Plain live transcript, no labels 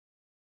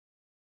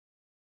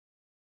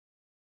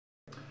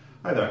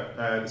Hi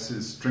there, this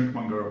is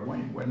Drinkmonger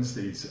Wine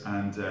Wednesdays,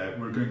 and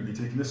we're going to be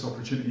taking this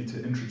opportunity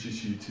to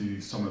introduce you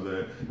to some of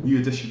the new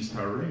additions to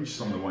our range,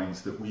 some of the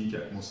wines that we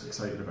get most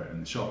excited about in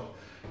the shop.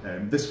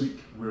 This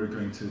week we're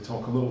going to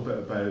talk a little bit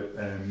about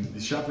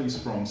the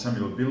Chablis from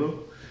Samuel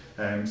Billaud.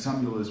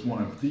 Samuel is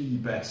one of the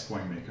best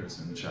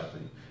winemakers in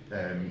Chablis.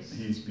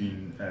 He's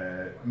been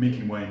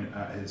making wine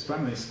at his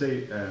family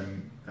estate,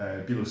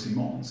 Billaud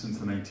since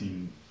the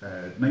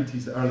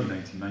 1990s, the early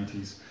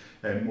 1990s.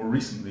 More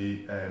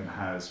recently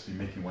has been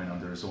making wine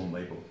under his own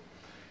label.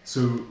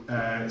 So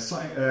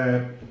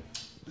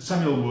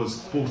Samuel was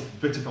both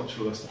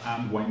viticulturalist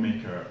and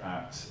winemaker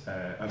at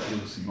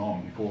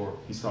Billaud before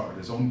he started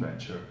his own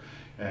venture.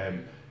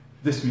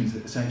 This means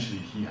that essentially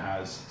he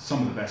has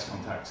some of the best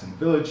contacts in the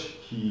village.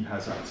 He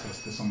has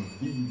access to some of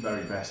the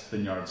very best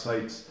vineyard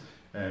sites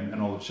in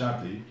all of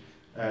Chablis.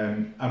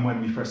 And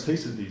when we first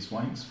tasted these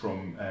wines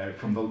from the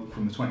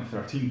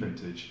 2013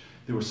 vintage,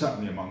 they were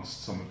certainly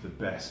amongst some of the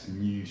best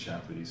new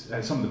Chablis,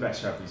 some of the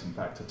best Chablis in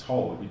fact at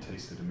all that we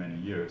tasted in many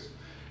years.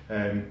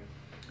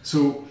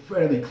 So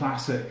fairly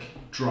classic,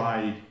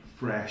 dry,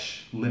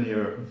 fresh,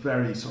 linear,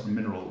 very sort of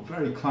mineral,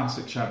 very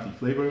classic Chablis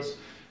flavours.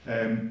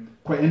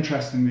 Quite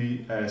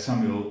interestingly,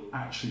 Samuel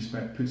actually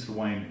puts the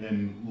wine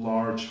in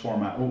large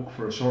format oak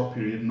for a short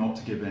period, not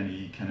to give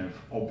any kind of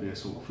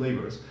obvious oak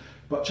flavours,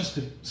 but just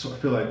to sort of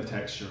fill out the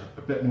texture,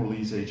 a bit more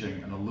lees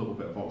aging and a little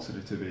bit of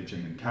oxidative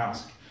aging in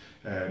cask.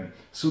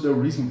 So they're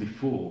reasonably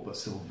full, but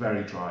still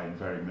very dry and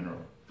very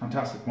mineral.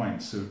 Fantastic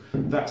wines. So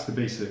that's the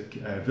basic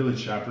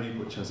Village Chablis,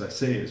 which, as I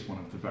say, is one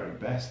of the very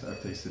best that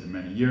I've tasted in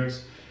many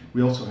years.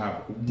 We also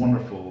have a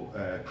wonderful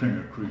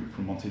Premier Cru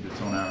from Monte de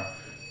Tonnerre,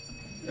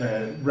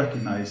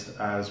 recognised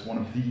as one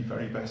of the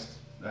very best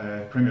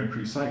Premier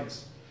Cru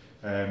sites.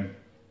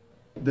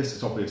 This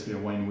is obviously a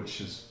wine which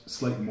has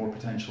slightly more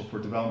potential for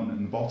development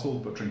in the bottle,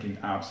 but drinking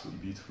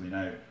absolutely beautifully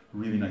now.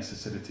 Really nice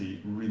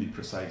acidity, really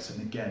precise,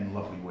 and again,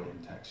 lovely weight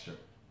and texture.